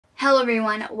Hello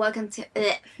everyone, welcome to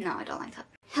no, I don't like that.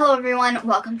 Hello everyone,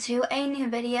 welcome to a new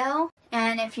video.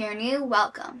 And if you're new,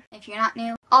 welcome. If you're not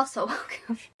new, also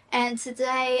welcome. And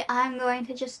today I'm going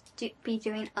to just be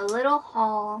doing a little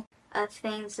haul of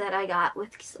things that I got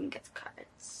with some gift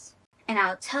cards. And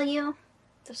I'll tell you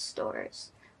the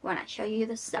stores when I show you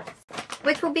the stuff,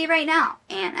 which will be right now.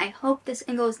 And I hope this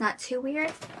angle is not too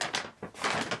weird,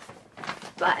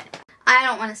 but I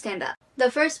don't want to stand up.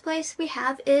 The first place we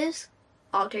have is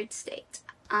Altered State.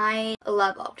 I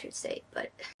love Altered State,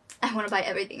 but I want to buy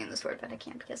everything in the store, but I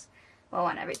can't because, well,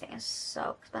 one, everything is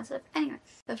so expensive. Anyway,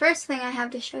 the first thing I have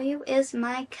to show you is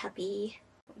my cuppy.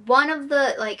 One of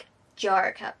the, like,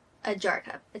 jar cup. It's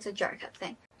a jar cup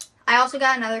thing. I also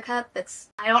got another cup that's,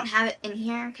 I don't have it in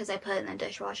here because I put it in the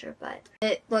dishwasher, but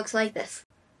it looks like this.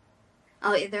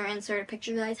 I'll either insert a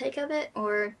picture that I take of it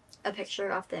or a picture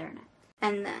off the internet.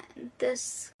 And then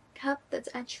this cup that's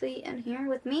actually in here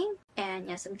with me, and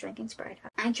yes, I'm drinking Sprite.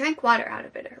 I drank water out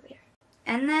of it earlier.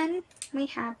 And then we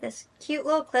have this cute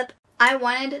little clip. I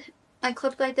wanted a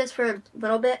clip like this for a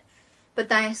little bit, but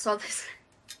then I saw this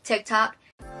TikTok.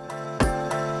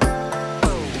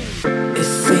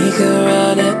 If we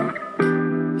could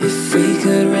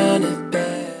run it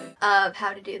back. Of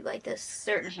how to do like this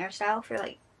certain hairstyle for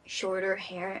like shorter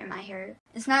hair, and my hair,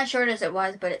 it's not as short as it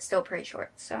was, but it's still pretty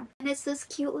short. So, and it's this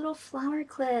cute little flower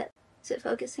clip. Is it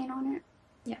focusing on it?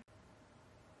 Yeah.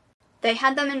 They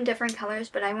had them in different colors,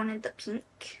 but I wanted the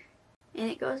pink, and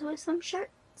it goes with some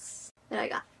shirts that I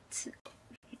got.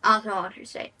 Also Altered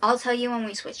State. I'll tell you when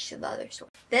we switch to the other store.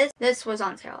 This was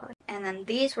on sale, and then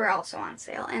these were also on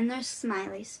sale, and there's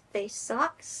smiley face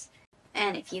socks.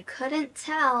 And if you couldn't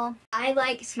tell, I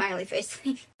like smiley face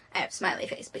things. I have smiley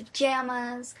face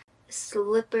pajamas,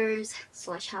 slippers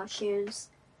 / house shoes,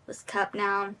 this cup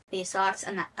now, these socks,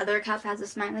 and that other cup has a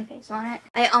smiley face on it.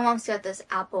 I almost got this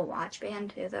Apple Watch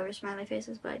band too that were smiley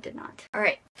faces, but I did not.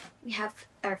 Alright, we have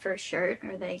our first shirt,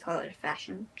 or they call it a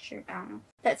fashion shirt, I don't know.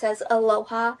 That says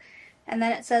Aloha, and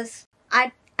then it says,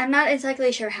 I'm not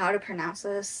exactly sure how to pronounce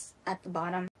this at the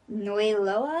bottom.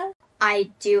 Noiloa?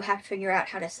 I do have to figure out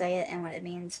how to say it and what it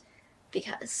means,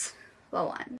 because, well,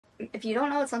 one, if you don't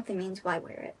know what something means, why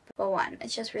wear it? Well, one,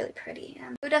 it's just really pretty,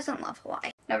 and who doesn't love Hawaii?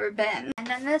 Never been. And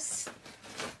then this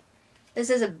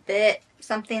is a bit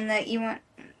something that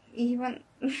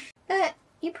that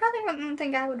you probably wouldn't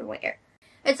think I would wear.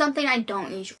 It's something I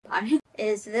don't usually buy.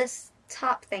 Is this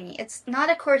top thingy. It's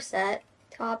not a corset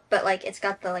top, but like it's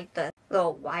got the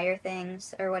little wire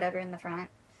things or whatever in the front.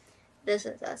 This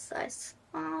is a size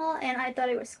small, and I thought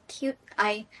it was cute.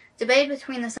 I debated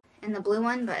between this and the blue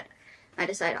one, but I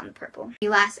decided on the purple. The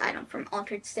last item from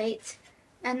Altered State,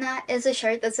 and that is a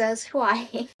shirt that says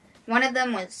Hawaii. One of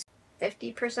them was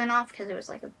 50% off because it was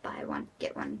like a buy one,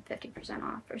 get one 50%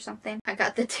 off or something. I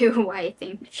got the two Hawaii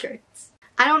themed shirts.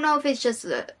 I don't know if it's just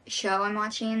the show I'm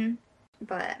watching,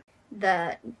 but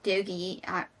the Doogie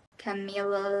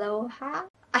Kamilaloha.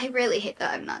 I really hate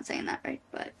that I'm not saying that right,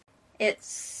 but it's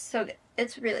so good.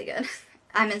 It's really good.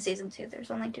 I'm in season 2. There's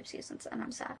only 2 seasons, and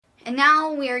I'm sad. And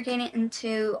now we are getting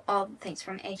into all the things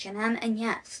from H&M, and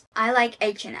yes, I like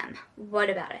H&M. What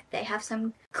about it? They have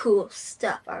some cool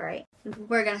stuff, alright?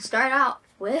 We're gonna start out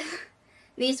with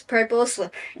these purple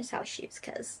slippers, house shoes,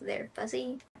 because they're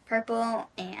fuzzy, purple,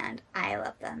 and I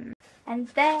love them. And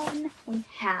then we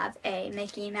have a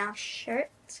Mickey Mouse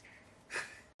shirt.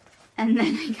 And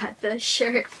then I got the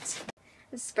shirt,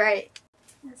 Sprite.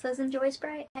 It says enjoy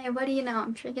Sprite. Hey, what do you know?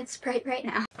 I'm drinking Sprite right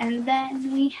now. And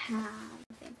then we have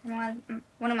one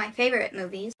of my favorite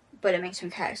movies, but it makes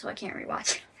me cry, so I can't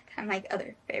rewatch it. I like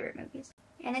other favorite movies.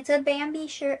 And it's a Bambi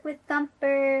shirt with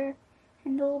Thumper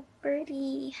and little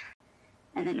birdie.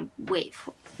 And then wait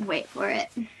for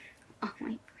it. Oh my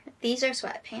God. These are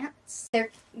sweatpants.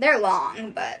 They're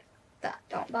long, but that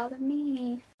don't bother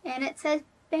me. And it says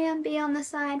Bambi on the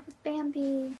side with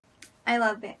Bambi. I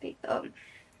love Bambi though.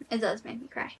 It does make me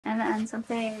cry. And then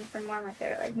something from one of my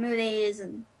favorite, like movies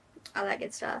and all that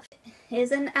good stuff,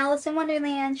 is an Alice in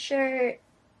Wonderland shirt.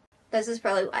 This is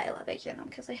probably why I love H&M,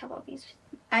 because I have all these.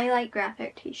 I like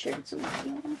graphic t-shirts and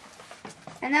everything.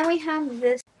 And then we have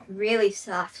this really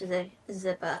soft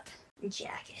zip-up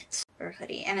jacket or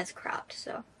hoodie, and it's cropped,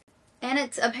 so. And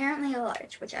it's apparently a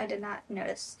large, which I did not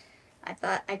notice. I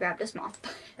thought I grabbed a small,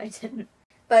 but I didn't.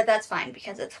 But that's fine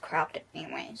because it's cropped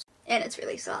anyways. And it's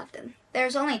really soft, and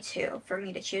there's only 2 for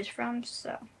me to choose from,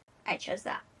 so I chose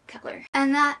that color.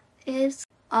 And that is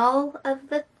all of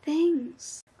the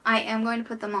things. I am going to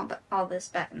put them all this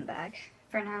back in the bag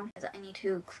for now, because I need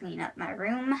to clean up my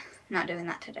room. I'm not doing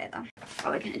that today though.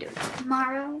 Probably gonna do it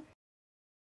tomorrow.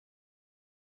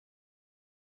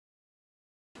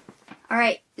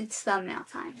 Alright, it's thumbnail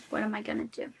time. What am I gonna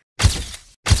do?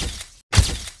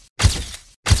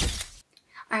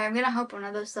 Alright, I'm gonna hope one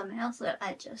of those thumbnails that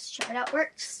I just tried out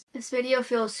works. This video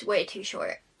feels way too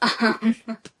short.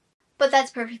 But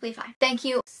that's perfectly fine. Thank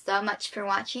you so much for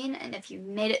watching, and if you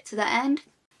made it to the end,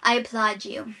 I applaud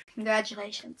you.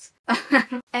 Congratulations.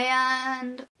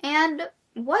 And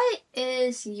what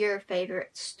is your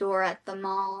favorite store at the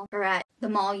mall, or at the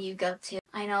mall you go to?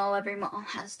 I know every mall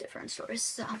has different stores,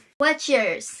 so what's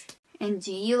yours? And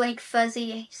do you like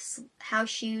fuzzy house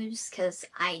shoes? Because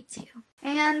I do.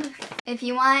 And if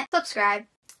you want, subscribe.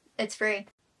 It's free.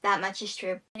 That much is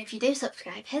true. And if you do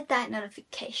subscribe, hit that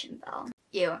notification bell.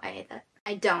 I hate that.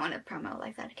 I don't want to promo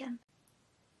like that again.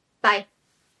 Bye.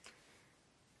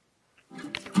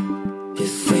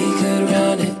 If we could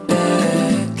run it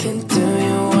back and do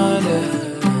you